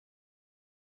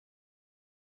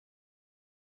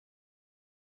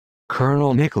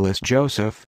Colonel Nicholas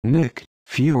Joseph, Nick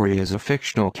Fury is a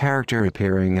fictional character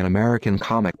appearing in American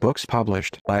comic books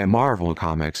published by Marvel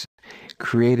Comics.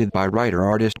 Created by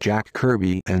writer-artist Jack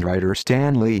Kirby and writer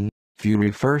Stan Lee,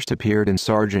 Fury first appeared in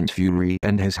Sergeant Fury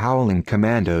and his Howling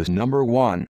Commandos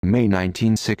 #1, May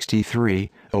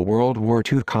 1963, a World War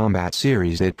II combat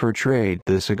series that portrayed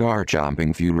the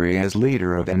cigar-chomping Fury as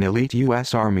leader of an elite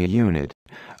U.S. Army unit,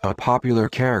 a popular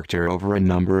character over a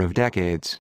number of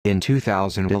decades. In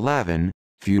 2011,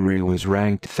 Fury was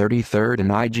ranked 33rd in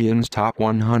IGN's Top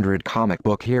 100 Comic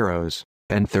Book Heroes,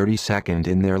 and 32nd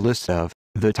in their list of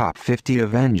the Top 50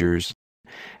 Avengers.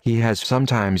 He has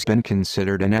sometimes been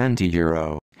considered an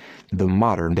antihero. The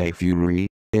modern-day Fury,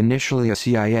 initially a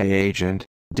CIA agent,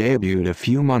 debuted a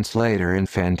few months later in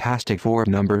Fantastic Four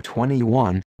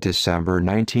 #21, December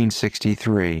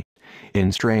 1963.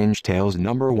 In Strange Tales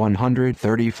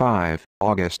 #135,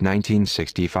 August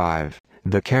 1965.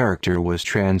 The character was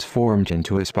transformed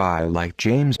into a spy like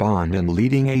James Bond and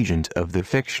leading agent of the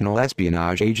fictional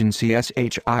espionage agency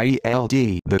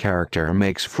SHIELD. The character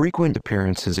makes frequent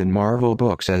appearances in Marvel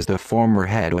books as the former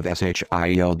head of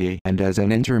SHIELD and as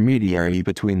an intermediary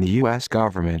between the US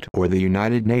government or the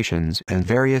United Nations and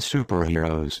various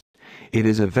superheroes. It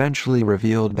is eventually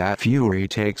revealed that Fury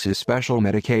takes a special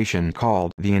medication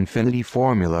called the Infinity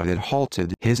Formula that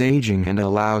halted his aging and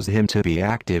allows him to be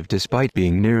active despite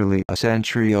being nearly a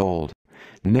century old.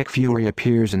 Nick Fury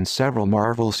appears in several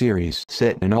Marvel series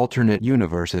set in alternate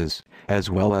universes, as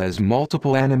well as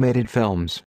multiple animated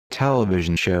films,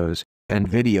 television shows, and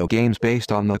video games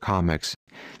based on the comics.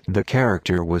 The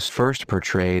character was first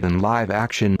portrayed in live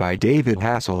action by David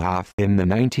Hasselhoff in the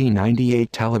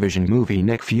 1998 television movie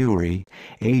Nick Fury.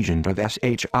 Agent of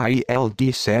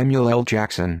SHIELD Samuel L.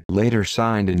 Jackson later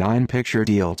signed a 9-picture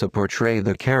deal to portray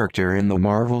the character in the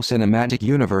Marvel Cinematic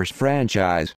Universe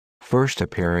franchise, first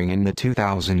appearing in the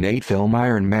 2008 film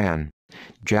Iron Man.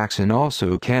 Jackson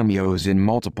also cameos in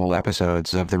multiple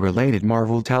episodes of the related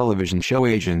Marvel television show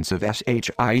Agents of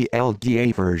SHIELD.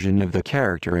 A version of the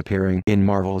character appearing in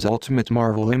Marvel's Ultimate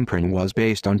Marvel imprint was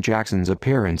based on Jackson's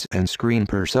appearance and screen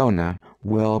persona,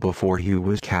 well before he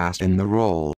was cast in the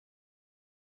role.